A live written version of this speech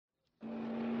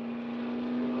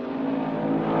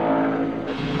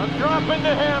dropping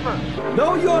the hammer.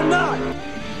 No, you're not.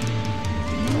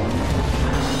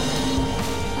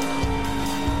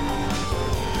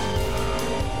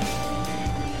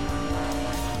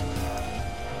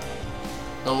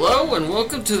 Hello and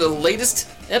welcome to the latest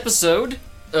episode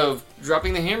of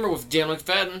Dropping the Hammer with Daniel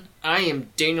McFadden. I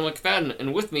am Daniel McFadden,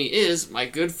 and with me is my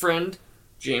good friend,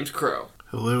 James Crow.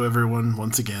 Hello everyone,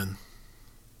 once again.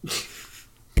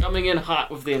 Coming in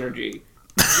hot with the energy.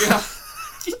 Yeah.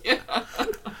 Yeah.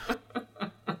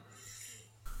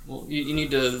 Well, you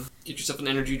need to get yourself an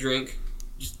energy drink,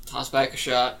 just toss back a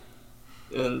shot,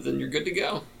 and then you're good to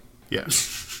go. Yeah.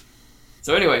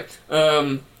 So anyway,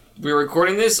 we're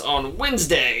recording this on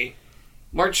Wednesday,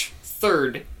 March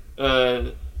 3rd.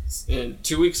 A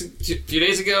few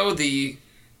days ago, the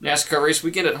NASCAR race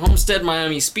weekend at Homestead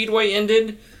Miami Speedway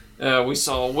ended. We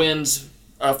saw wins,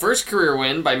 first career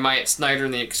win by Myatt Snider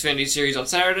in the Xfinity Series on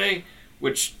Saturday,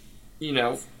 which,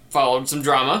 followed some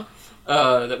drama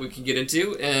that we can get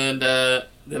into. And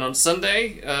then on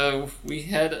Sunday, we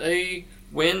had a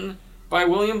win by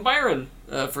William Byron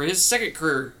for his second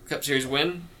career Cup Series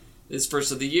win, his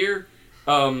first of the year.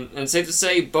 And safe to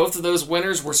say, both of those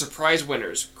winners were surprise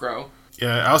winners, Crow.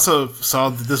 Yeah, I also saw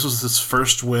that this was his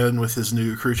first win with his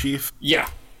new crew chief. Yeah,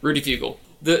 Rudy Fugle.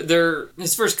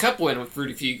 His first Cup win with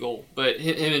Rudy Fugle, but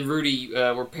him and Rudy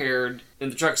were paired in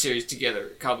the Truck Series together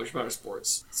at Kyle Busch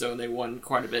Motorsports, so they won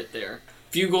quite a bit there.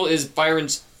 Fugle is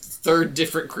Byron's third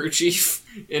different crew chief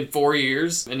in 4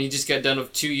 years, and he just got done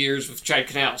with 2 years with Chad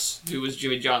Knaus, who was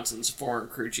Jimmy Johnson's former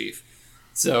crew chief.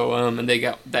 So, and they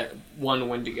got that one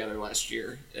win together last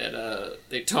year at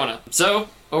Daytona. So,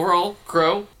 overall,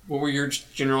 Crow, what were your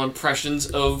general impressions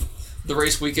of the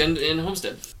race weekend in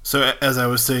Homestead? So, as I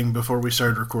was saying before we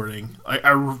started recording, I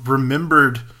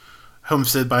remembered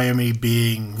Homestead Miami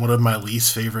being one of my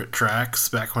least favorite tracks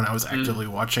back when I was actively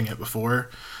watching it before.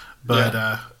 But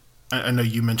I know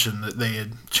you mentioned that they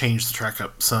had changed the track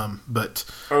up some, but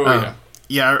I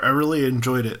really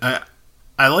enjoyed it.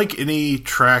 I like any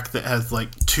track that has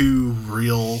like two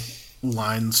real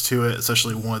lines to it,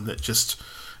 especially one that just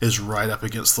is right up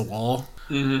against the wall.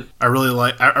 Mm-hmm. I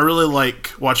really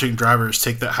like watching drivers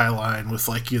take that high line with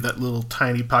that little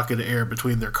tiny pocket of air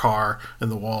between their car and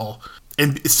the wall,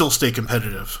 and still stay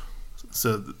competitive.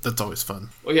 So that's always fun.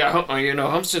 Well, yeah,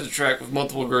 Homestead's a track with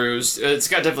multiple grooves. It's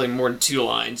got definitely more than two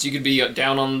lines. You could be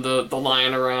down on the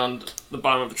line around the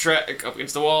bottom of the track, up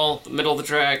against the wall, the middle of the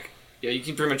track. Yeah, you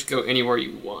can pretty much go anywhere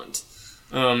you want.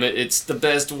 It's the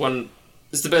best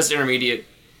intermediate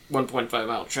 1.5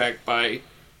 mile track by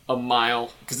a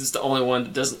mile, because it's the only one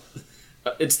that doesn't.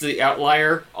 It's the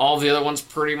outlier. All the other ones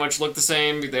pretty much look the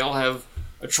same. They all have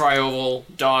a tri-oval,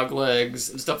 dog legs,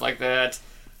 and stuff like that.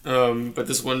 But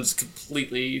this one's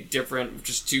completely different,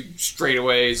 just two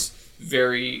straightaways,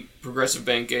 very progressive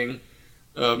banking,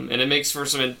 and it makes for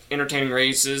some entertaining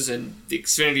races. And the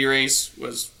Xfinity race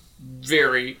was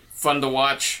very fun to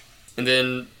watch. And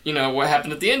then, what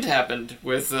happened at the end happened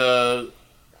with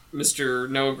Mr.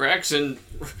 Noah Gragson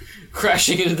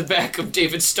crashing into the back of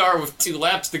David Starr with 2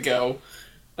 laps to go.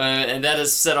 And that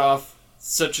has set off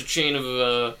such a chain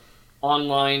of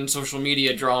online social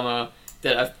media drama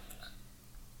that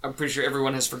I'm pretty sure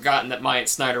everyone has forgotten that Myatt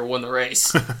Snider won the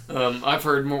race. I've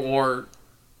heard more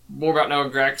about Noah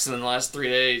Gragson in the last 3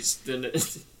 days than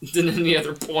any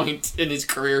other point in his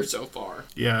career so far.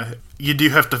 Yeah, you do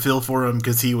have to feel for him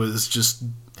because he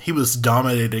was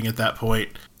dominating at that point.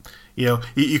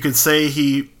 You could say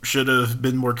he should have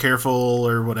been more careful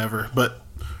or whatever, but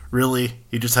really,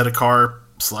 he just had a car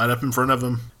slide up in front of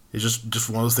him. It's just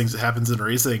one of those things that happens in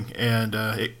racing, and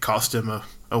it cost him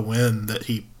a win that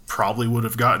he probably would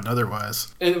have gotten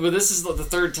otherwise. But this is the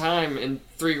third time in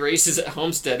 3 races at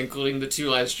Homestead, including the 2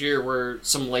 last year, where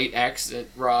some late accident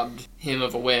robbed him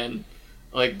of a win.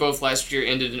 Like, both last year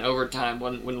ended in overtime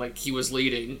when he was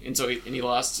leading, and he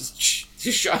lost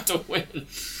his shot to win.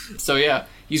 So yeah,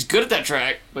 he's good at that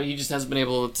track, but he just hasn't been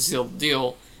able to seal the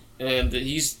deal, and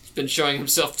he's been showing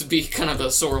himself to be kind of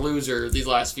a sore loser these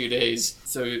last few days.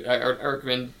 So I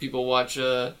recommend people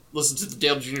listen to the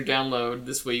Dale Jr. download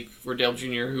this week, where Dale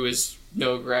Jr., who is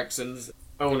Noah Gragson's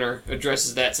owner,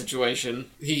 addresses that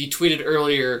situation. He tweeted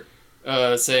earlier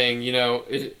saying,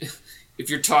 if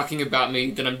you're talking about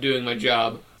me, then I'm doing my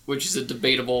job, which is a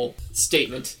debatable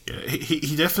statement. Yeah,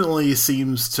 he definitely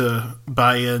seems to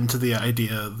buy into the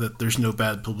idea that there's no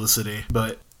bad publicity,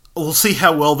 but we'll see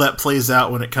how well that plays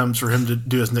out when it comes for him to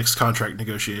do his next contract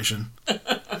negotiation.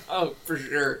 Oh, for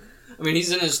sure. I mean,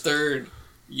 he's in his 3rd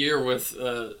year with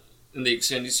in the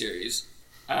Xfinity Series.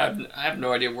 I have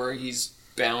no idea where he's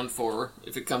bound for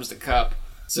if it comes to Cup.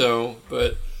 So,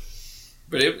 but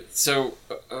But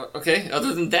okay.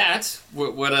 Other than that,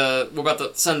 what about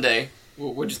the Sunday?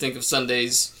 What'd you think of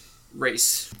Sunday's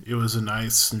race? It was a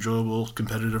nice, enjoyable,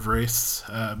 competitive race.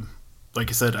 Like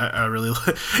I said, I really,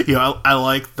 I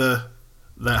like that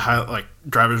high, like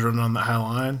drivers running on the high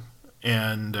line,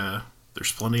 and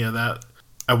there's plenty of that.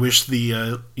 I wish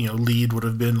the lead would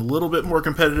have been a little bit more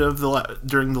competitive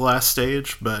during the last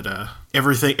stage, but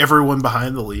everyone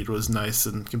behind the lead was nice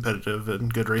and competitive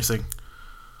and good racing.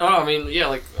 Oh,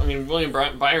 William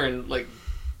Byron,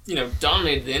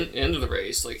 dominated the end of the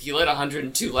race. Like, he led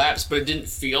 102 laps, but it didn't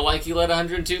feel like he led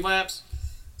 102 laps.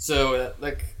 So,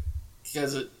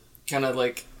 because it kind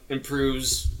of,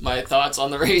 improves my thoughts on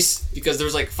the race. Because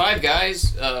there's, 5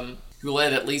 guys who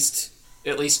led at least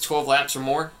 12 laps or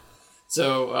more.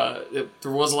 So,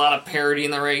 there was a lot of parity in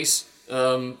the race.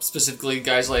 Specifically,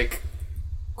 guys like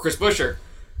Chris Buescher,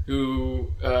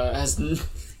 who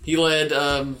he led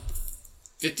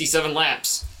 57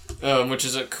 laps. Which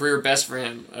is a career best for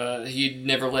him. He'd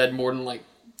never led more than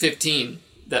 15.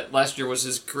 That last year was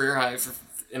his career high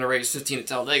in a race, 15 at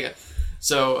Talladega.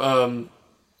 So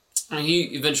he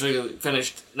eventually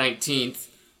finished 19th,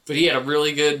 but he had a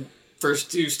really good first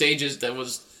 2 stages that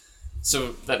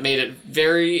made it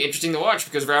very interesting to watch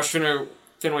because Roush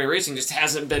Fenway Racing just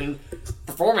hasn't been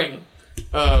performing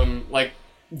like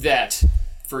that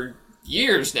for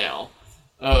years now.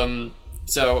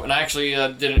 And I actually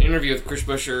did an interview with Chris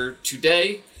Buescher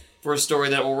today for a story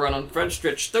that will run on French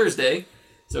Stretch Thursday.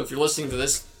 So if you're listening to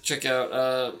this, check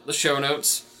out the show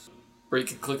notes where you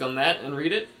can click on that and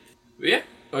read it. But yeah,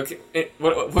 okay.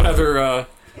 What other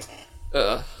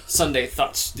Sunday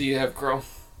thoughts do you have, Crow?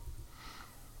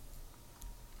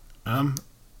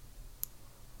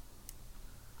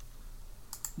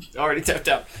 Already tapped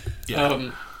out.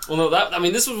 Yeah.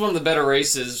 This was one of the better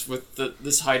races with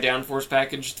this high downforce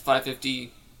package, the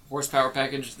 550 horsepower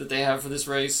package that they have for this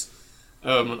race.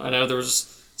 I know there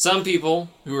was some people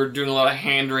who were doing a lot of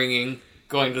hand-wringing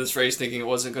going to this race thinking it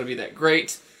wasn't going to be that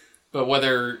great, but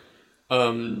whether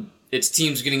it's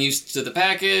teams getting used to the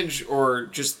package or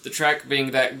just the track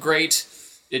being that great,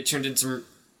 it turned into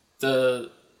a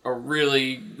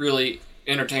really, really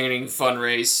entertaining, fun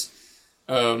race.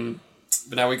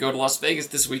 But now we go to Las Vegas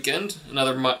this weekend,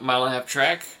 another mile and a half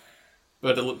track,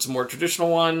 but it's a more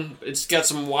traditional one. It's got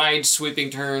some wide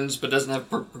sweeping turns, but doesn't have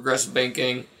progressive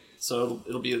banking, so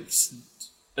it'll be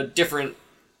a different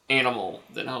animal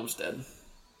than Homestead.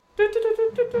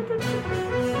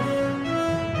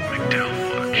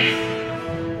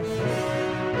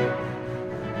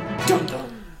 Dun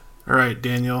dun. All right,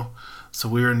 Daniel. So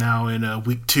we are now in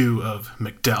week 2 of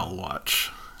McDowell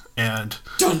Watch, and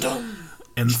dun dun.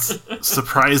 And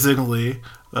surprisingly,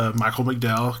 Michael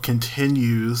McDowell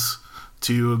continues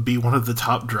to be one of the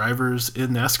top drivers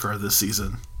in NASCAR this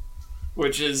season.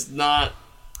 Which is not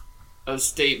a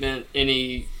statement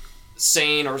any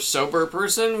sane or sober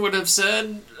person would have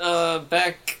said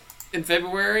back in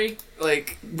February,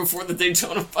 before the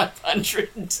Daytona 500.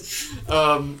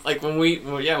 When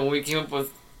we came up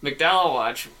with McDowell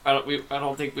Watch, I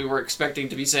don't think we were expecting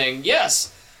to be saying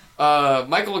yes.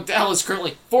 Michael McDowell is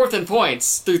currently 4th in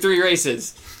points through 3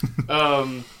 races.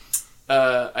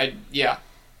 I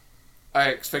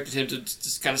expected him to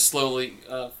just kind of slowly,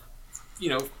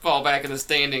 fall back in the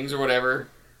standings or whatever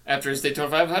after his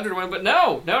Daytona 500 win, but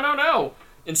no.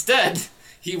 Instead,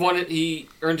 he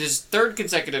earned his 3rd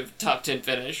consecutive top 10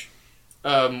 finish,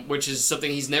 which is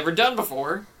something he's never done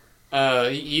before.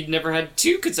 He'd never had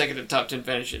 2 consecutive top 10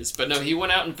 finishes, but no, he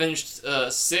went out and finished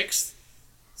 6th.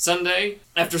 Sunday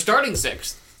after starting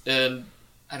 6th, and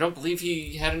I don't believe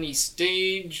he had any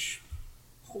stage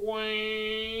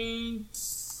points.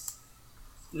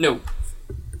 No,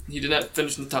 he did not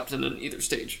finish in the top 10 in either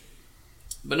stage.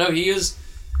 But no, he is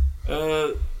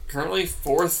currently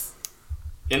 4th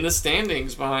in the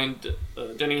standings behind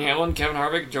Denny Hamlin, Kevin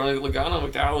Harvick, Johnny Logano.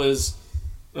 McDowell is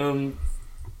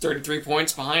 33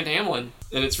 points behind Hamlin,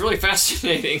 and it's really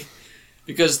fascinating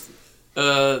because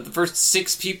the first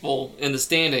 6 people in the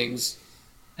standings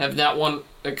have not won,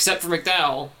 except for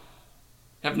McDowell,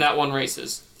 have not won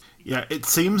races. Yeah, it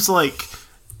seems like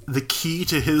the key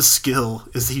to his skill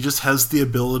is he just has the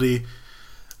ability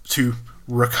to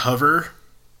recover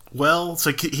well. It's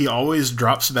like he always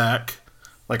drops back.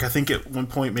 I think at one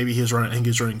point maybe he was running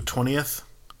 20th.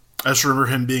 I just remember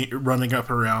him running up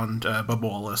around Bubba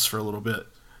Wallace for a little bit.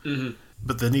 Mm-hmm.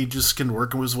 But then he just can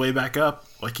work his way back up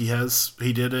like he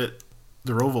did at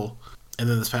the Roval, and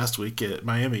then this past week at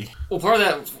Miami. Well, part of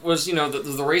that was,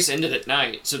 the race ended at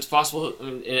night, so it's possible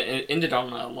it ended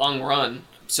on a long run.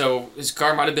 So his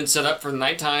car might have been set up for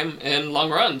nighttime and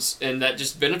long runs, and that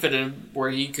just benefited him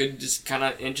where he could just kind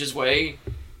of inch his way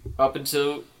up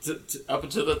until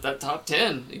that top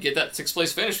 10 and get that 6th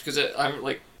place finish, because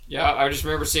I just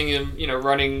remember seeing him,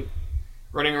 running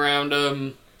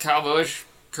around Kyle Busch,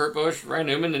 Kurt Busch, Ryan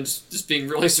Newman, and just being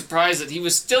really surprised that he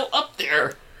was still up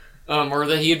there, or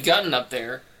that he had gotten up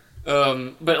there.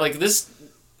 But like this,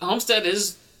 Homestead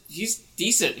he's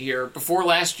decent here. Before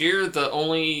last year, the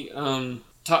only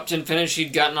top 10 finish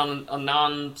he'd gotten on a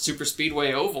non-super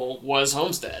speedway oval was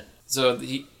Homestead. So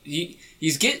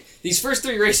these first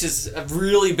 3 races have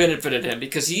really benefited him,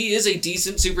 because he is a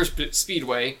decent super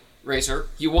speedway racer.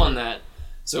 He won that.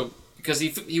 So because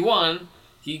he won,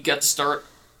 he got to start.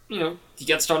 He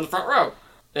got to start in the front row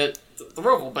at the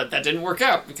Roval, but that didn't work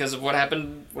out because of what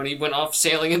happened when he went off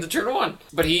sailing into Turn 1.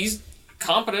 But he's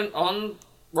competent on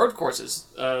road courses.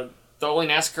 The only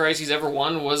NASCAR race he's ever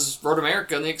won was Road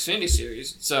America in the Xfinity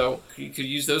Series. So he could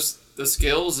use those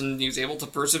skills, and he was able to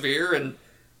persevere and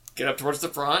get up towards the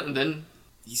front, and then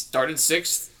he started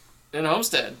 6th in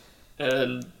Homestead.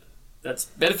 And that's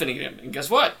benefiting him. And guess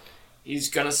what? He's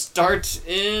going to start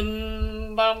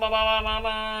in...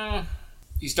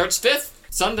 He starts 5th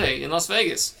Sunday in Las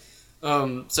Vegas.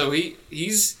 So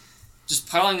he's just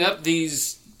piling up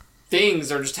these things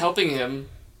that are just helping him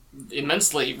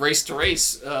immensely race to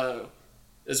race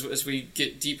as we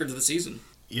get deeper into the season.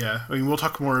 Yeah, I mean, we'll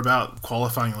talk more about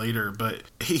qualifying later, but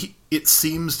it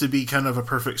seems to be kind of a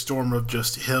perfect storm of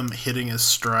just him hitting his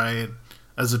stride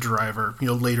as a driver,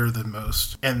 later than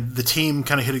most. And the team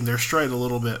kind of hitting their stride a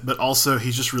little bit, but also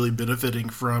he's just really benefiting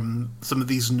from some of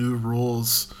these new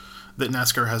rules that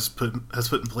NASCAR has put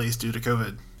in place due to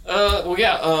COVID. A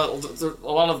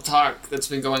lot of talk that's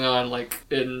been going on, like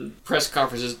in press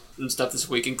conferences and stuff this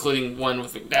week, including one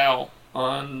with McDowell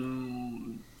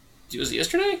was it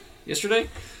yesterday?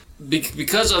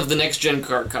 Because of the next gen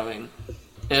car coming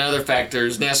and other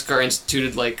factors, NASCAR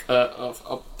instituted like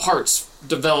a parts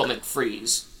development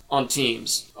freeze on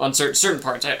teams on certain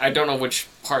parts. I don't know which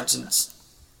parts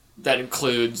that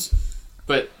includes,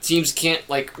 but teams can't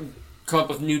like come up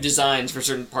with new designs for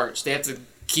certain parts. They have to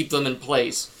keep them in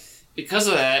place. Because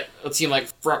of that, a team like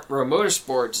Front Row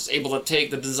Motorsports is able to take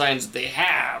the designs that they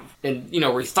have and,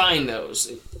 refine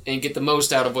those and get the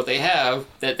most out of what they have.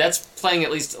 That's playing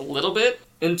at least a little bit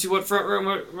into what Front Row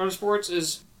Motorsports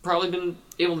has probably been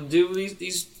able to do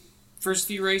these first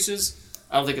few races.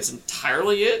 I don't think it's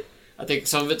entirely it. I think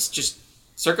some of it's just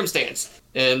circumstance.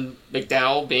 And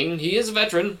McDowell he is a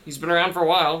veteran. He's been around for a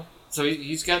while. So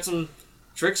he's got some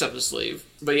tricks up his sleeve.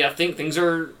 But yeah, I think things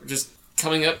are just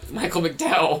coming up Michael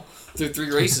McDowell through 3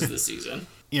 races this season.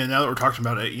 Now that we're talking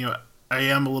about it, I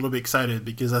am a little bit excited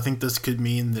because I think this could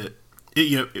mean that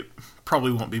it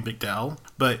probably won't be McDowell,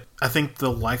 but I think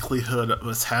the likelihood of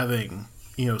us having,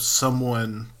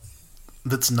 someone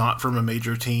that's not from a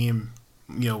major team,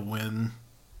 win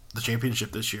the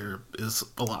championship this year is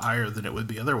a lot higher than it would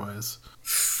be otherwise.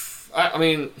 I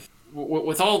mean,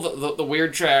 with all the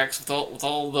weird tracks, with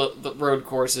all the road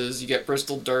courses, you get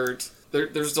Bristol dirt.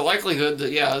 There's the likelihood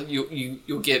that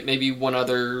you'll get maybe one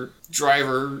other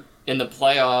driver in the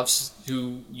playoffs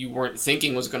who you weren't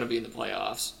thinking was going to be in the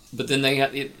playoffs. But then they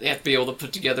have to be able to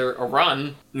put together a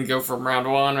run and go from round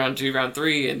 1, round 2, round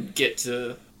 3, and get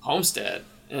to Homestead,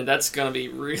 and that's going to be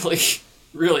really,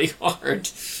 really hard.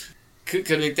 Could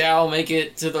McDowell make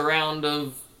it to the round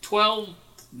of 12?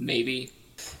 Maybe.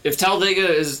 If Talladega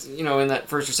is, in that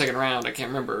first or second round, I can't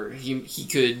remember, he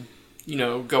could,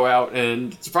 go out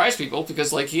and surprise people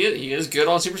because, he is good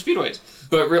on super speedways.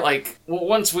 But,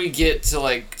 once we get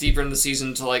to, deeper in the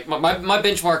season to, my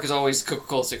benchmark is always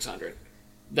Coca-Cola 600.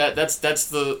 That's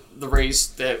the race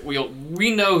that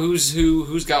we know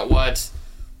who's got what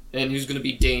and who's going to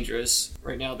be dangerous.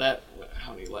 Right now,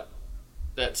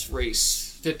 that's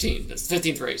race 15. That's the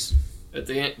 15th race at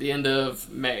the end of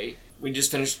May. We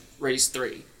just finished race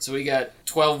 3. So we got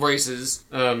 12 races,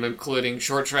 including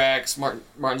short tracks,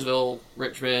 Martinsville,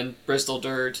 Richmond, Bristol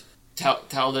Dirt,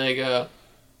 Talladega,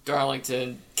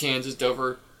 Darlington, Kansas,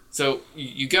 Dover. So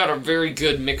you got a very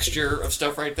good mixture of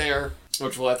stuff right there,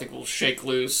 which I think will shake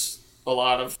loose a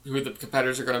lot of who the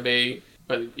competitors are going to be.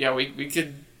 But yeah, we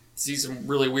could see some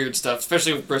really weird stuff,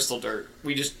 especially with Bristol Dirt.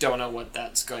 We just don't know what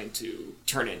that's going to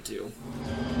turn into.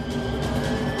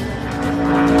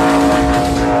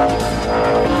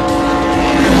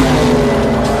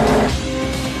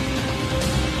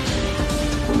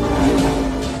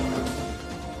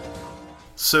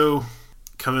 So,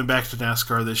 coming back to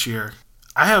NASCAR this year,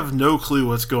 I have no clue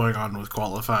what's going on with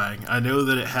qualifying. I know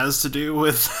that it has to do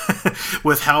with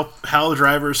with how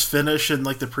drivers finish in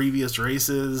the previous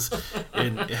races,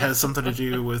 and it has something to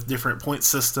do with different point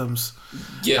systems.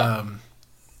 Yeah.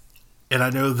 and I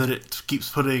know that it keeps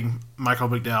putting Michael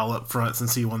McDowell up front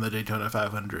since he won the Daytona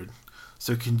 500.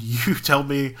 So can you tell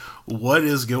me what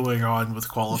is going on with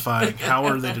qualifying? How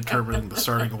are they determining the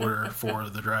starting order for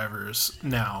the drivers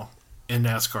now in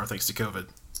NASCAR thanks to COVID?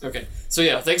 Okay, so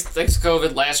yeah, thanks to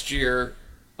COVID last year,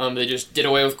 they just did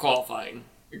away with qualifying,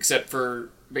 except for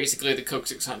basically the Coke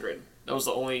 600. That was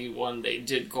the only one they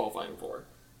did qualifying for.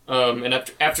 And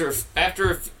after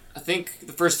I think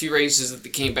the first few races that they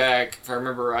came back, if I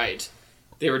remember right,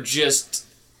 they were just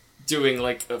doing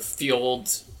like a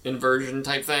field inversion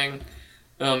type thing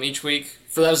each week.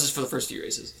 That was just for the first few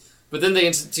races. But then they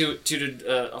instituted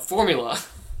a formula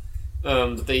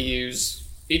that they use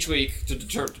each week to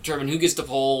determine who gets the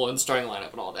pole and starting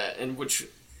lineup and all that, and which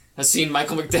has seen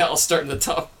Michael McDowell start in the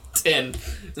top 10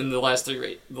 in the last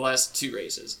two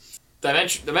races.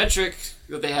 The metric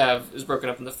that they have is broken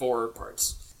up into 4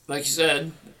 parts. Like you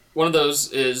said, one of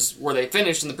those is where they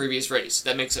finished in the previous race.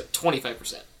 That makes up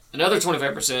 25%. Another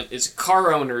 25% is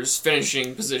car owner's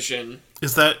finishing position.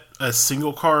 Is that a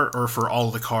single car or for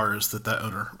all the cars that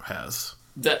owner has?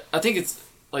 I think it's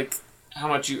like how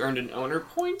much you earned in owner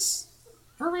points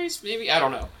per race, maybe? I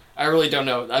don't know. I really don't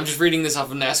know. I'm just reading this off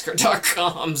of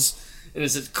NASCAR.com's, and it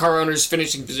says car owner's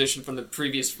finishing position from the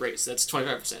previous race. That's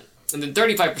 25%. And then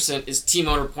 35% is team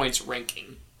owner points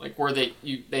ranking, like where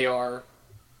they are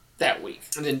that week.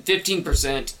 And then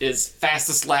 15% is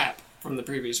fastest lap from the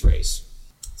previous race.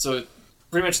 So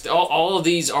pretty much all of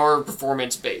these are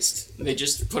performance based. They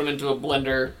just put them into a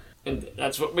blender, and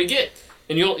that's what we get.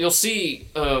 And you'll see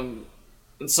in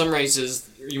some races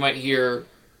you might hear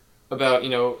about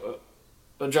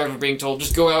a driver being told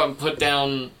just go out and put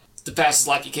down the fastest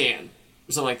lap you can,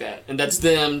 or something like that. And that's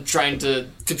them trying to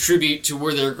contribute to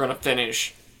where they're going to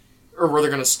finish or where they're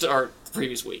going to start the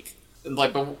previous week. And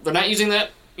but they're not using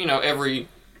that every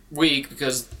week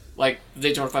because. Like the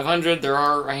Daytona 500, there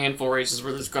are a handful of races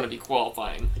where there's going to be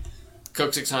qualifying.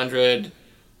 Coke 600,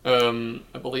 I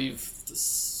believe the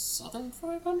Southern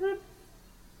 500?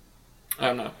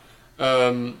 I don't know.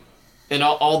 And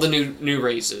all the new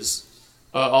races,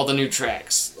 all the new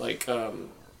tracks, like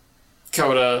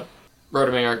COTA, Road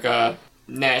America,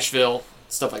 Nashville,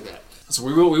 stuff like that. So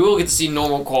we will get to see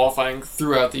normal qualifying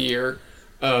throughout the year,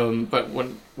 but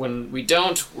when we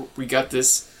don't, we got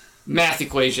this math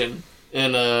equation.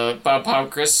 And Bob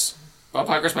Pockrass,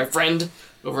 my friend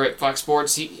over at Fox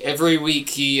Sports, every week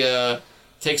he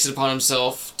takes it upon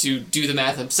himself to do the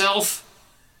math himself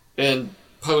and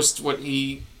post what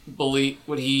he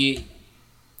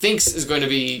thinks is going to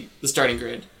be the starting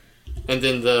grid, and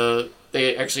then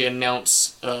they actually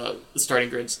announce the starting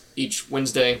grids each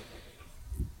Wednesday,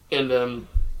 and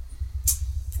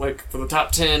like for the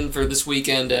top 10 for this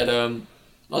weekend at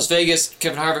Las Vegas,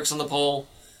 Kevin Harvick's on the pole.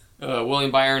 William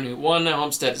Byron, who won,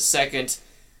 Homestead is second.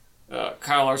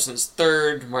 Kyle Larson's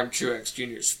third. Martin Truex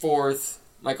Jr. is fourth.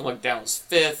 Michael McDowell's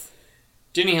fifth.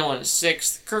 Denny Hamlin is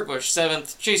sixth. Kurt Busch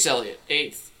seventh. Chase Elliott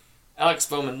eighth. Alex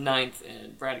Bowman ninth.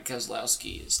 And Brad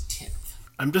Keselowski is 10th.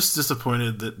 I'm just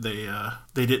disappointed that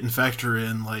they didn't factor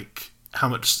in like how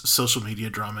much social media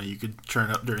drama you could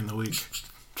churn up during the week.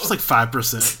 Just like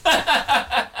 5%.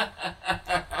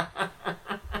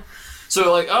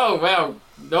 So like, oh wow,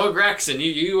 Noah Gragson,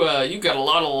 you got a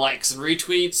lot of likes and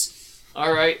retweets.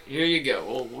 All right, here you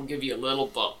go. We'll give you a little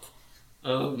bump.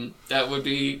 That would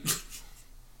be,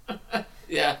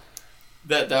 yeah,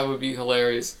 that would be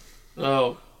hilarious.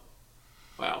 Oh,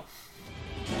 wow.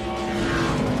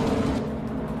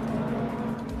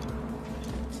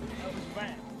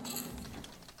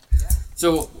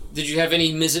 So, did you have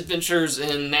any misadventures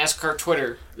in NASCAR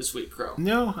Twitter this week, Crow?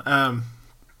 No,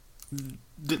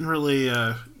 didn't really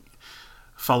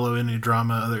follow any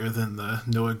drama other than the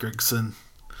Noah Gragson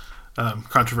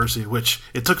controversy, which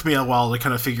it took me a while to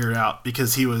kind of figure out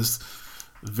because he was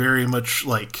very much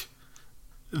like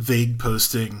vague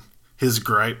posting his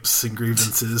gripes and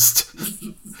grievances.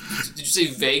 Did you say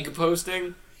vague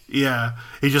posting? Yeah,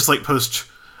 he just like post.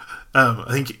 I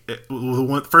think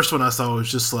the first one I saw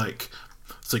was just like,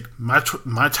 it's like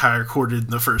my tire corded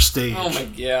in the first stage. Oh my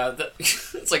god,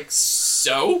 it's like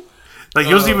so. Like,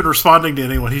 he wasn't even responding to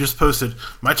anyone. He just posted,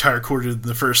 my tire corded in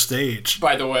the first stage.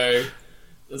 By the way,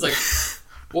 it's like,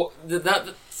 well,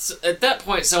 at that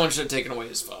point, someone should have taken away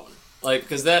his phone. Like,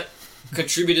 because that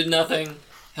contributed nothing,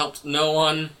 helped no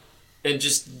one, and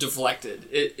just deflected.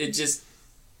 It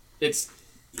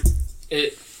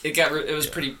was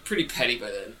pretty petty by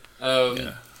then.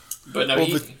 Yeah. But no,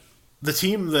 well, the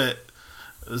team that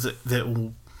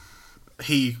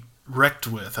he wrecked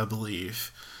with, I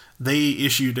believe, they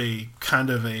issued a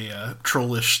kind of a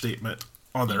trollish statement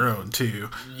on their own too.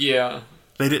 Yeah,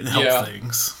 they didn't help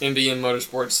things. MBM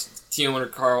Motorsports team owner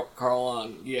Carl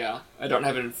Long. Yeah, I don't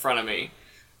have it in front of me.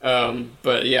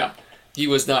 But yeah, he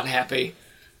was not happy.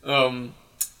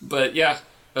 But yeah,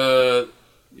 well,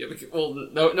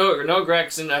 no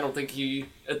Gregson, I don't think he,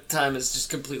 at the time, is just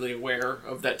completely aware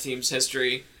of that team's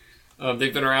history.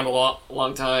 They've been around a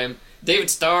long time.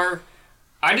 David Starr,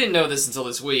 I didn't know this until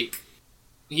this week.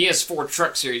 He has 4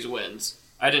 Truck Series wins.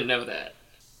 I didn't know that.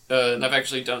 And I've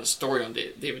actually done a story on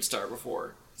David Starr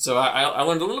before. So I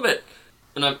learned a little bit.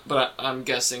 But I'm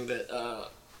guessing that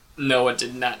Noah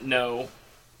did not know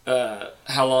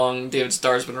how long David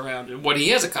Starr's been around and what he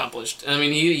has accomplished. I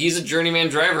mean, he's a journeyman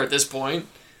driver at this point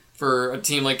for a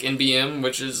team like NBM,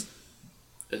 which is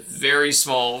a very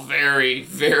small, very,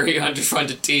 very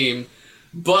underfunded team.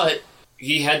 But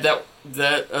he had that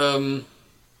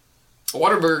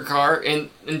Whataburger car in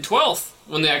 12th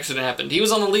when the accident happened. He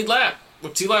was on the lead lap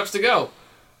with 2 laps to go.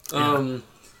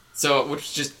 So,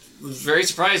 which just was very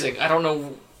surprising. I don't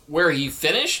know where he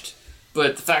finished,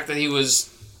 but the fact that he was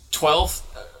 12th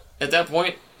at that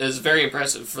point is very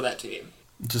impressive for that team.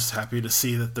 Just happy to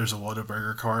see that there's a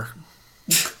Whataburger car.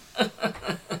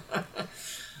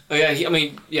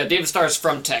 David Starr's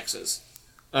from Texas,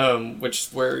 which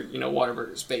is where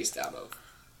Whataburger is based out of.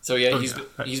 So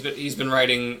he's been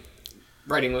riding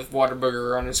with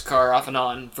Whataburger on his car off and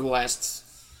on for the last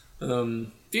few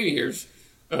years.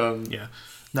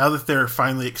 Now that they're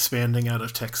finally expanding out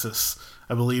of Texas,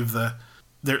 I believe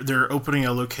they're opening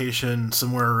a location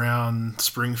somewhere around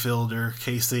Springfield or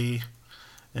KC,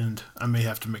 and I may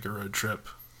have to make a road trip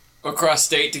across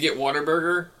state to get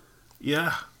Whataburger.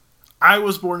 Yeah, I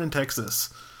was born in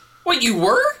Texas. What, you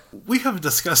were? We have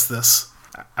discussed this.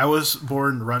 I was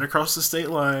born right across the state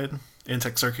line in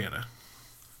Texarkana.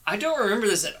 I don't remember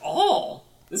this at all.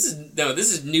 This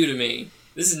is new to me.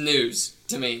 This is news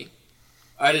to me.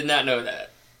 I did not know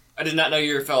that. I did not know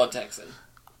you were a fellow Texan.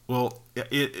 Well,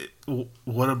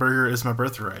 Whataburger is my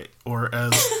birthright, or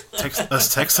as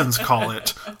Texans call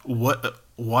it,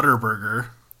 Waterburger.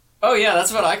 Oh yeah,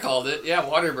 that's what I called it. Yeah,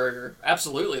 Waterburger.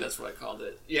 Absolutely, that's what I called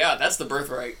it. Yeah, that's the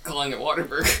birthright, calling it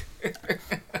Waterburger.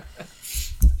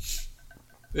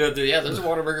 There's a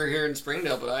Waterburger here in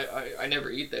Springdale, but I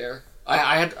never eat there.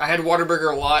 I had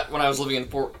Waterburger a lot when I was living in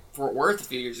Fort Worth a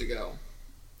few years ago,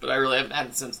 but I really haven't had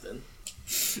it since then.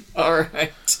 All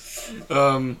right.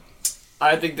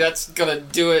 I think that's gonna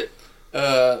do it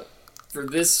for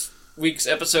this week's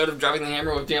episode of Dropping the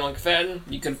Hammer with Daniel McFadden.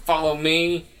 You can follow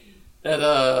me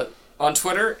on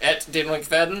Twitter at Daniel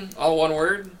McFadden, all one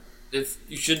word. If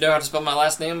you should know how to spell my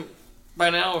last name by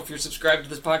now, if you're subscribed to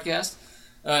this podcast,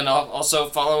 and I'll also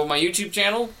follow my YouTube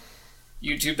channel,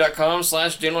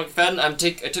 youtube.com/Daniel McFadden.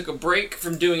 I took a break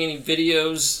from doing any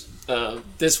videos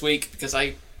this week because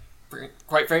I,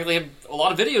 quite frankly, have a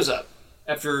lot of videos up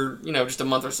after just a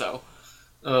month or so.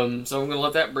 So I'm gonna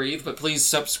let that breathe. But please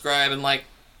subscribe and like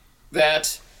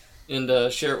that,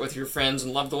 and share it with your friends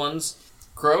and loved ones.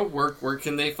 Crow, where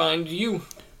can they find you?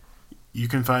 You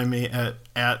can find me at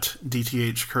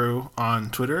DTHCrow on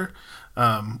Twitter,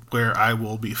 where I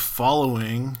will be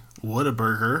following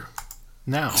Whataburger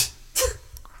now.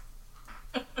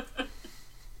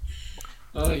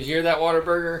 You hear that,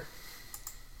 Whataburger?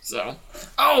 So,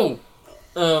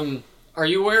 are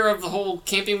you aware of the whole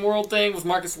Camping World thing with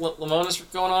Marcus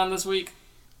Lemonis going on this week?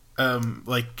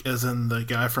 Like as in the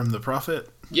guy from The Prophet?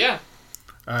 Yeah.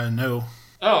 No.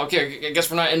 Oh, okay. I guess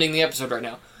we're not ending the episode right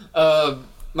now.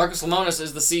 Marcus Lemonis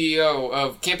is the CEO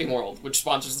of Camping World, which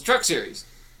sponsors the Truck Series.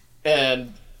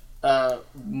 And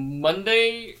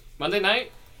Monday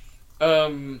night,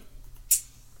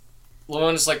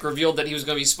 Lemonis revealed that he was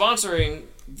going to be sponsoring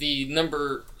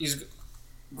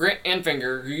Grant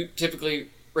Enfinger, who typically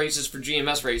races for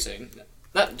GMS Racing,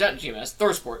 not GMS,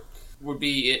 ThorSport, would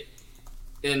be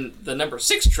in the number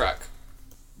 6 truck,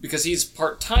 because he's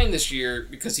part-time this year,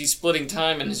 because he's splitting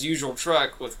time in his usual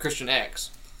truck with Christian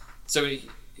X. So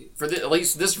at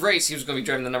least this race, he was going to be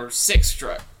driving the number 6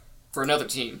 truck for another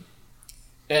team.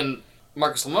 And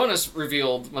Marcus Lemonis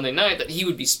revealed Monday night that he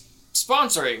would be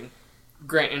sponsoring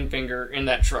Grant Enfinger in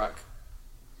that truck.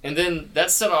 And then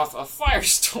that set off a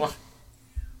firestorm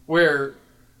where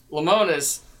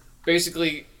Lemonis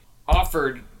basically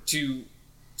offered to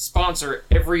sponsor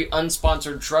every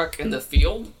unsponsored truck in the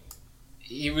field.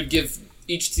 He would give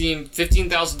each team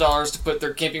 $15,000 to put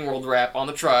their Camping World wrap on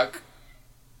the truck,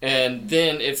 and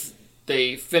then if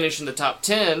they finish in the top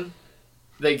 10,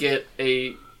 they get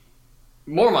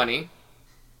more money,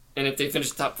 and if they finish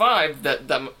the top 5,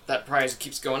 that prize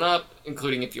keeps going up,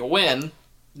 including if you win.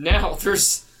 Now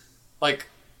there's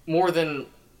more than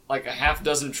a half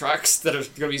dozen trucks that are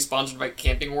going to be sponsored by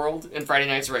Camping World in Friday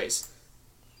night's race.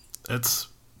 That's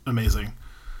amazing.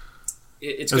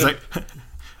 it's I was good. like,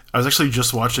 I was actually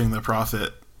just watching The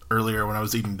Prophet earlier when I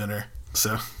was eating dinner.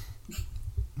 So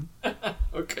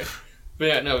Okay. But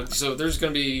yeah, no, so there's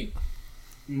going to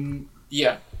be...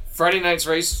 Yeah, Friday night's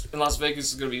race in Las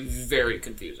Vegas is going to be very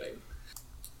confusing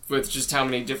with just how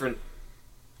many different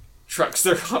trucks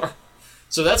there are.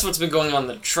 So that's what's been going on in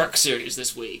the truck series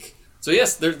this week. So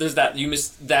yes, there's that. You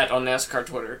missed that on NASCAR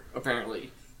Twitter,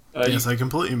 apparently. yes, I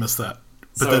completely missed that.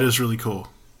 But that is really cool.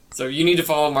 So you need to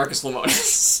follow Marcus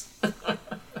Lemonis.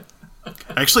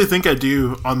 I actually think I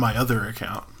do on my other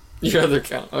account. Your other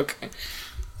account, okay.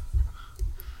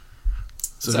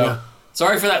 So yeah.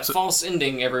 Sorry for that false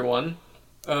ending, everyone.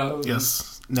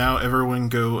 Yes. Now everyone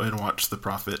go and watch The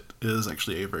Prophet. It is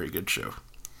actually a very good show.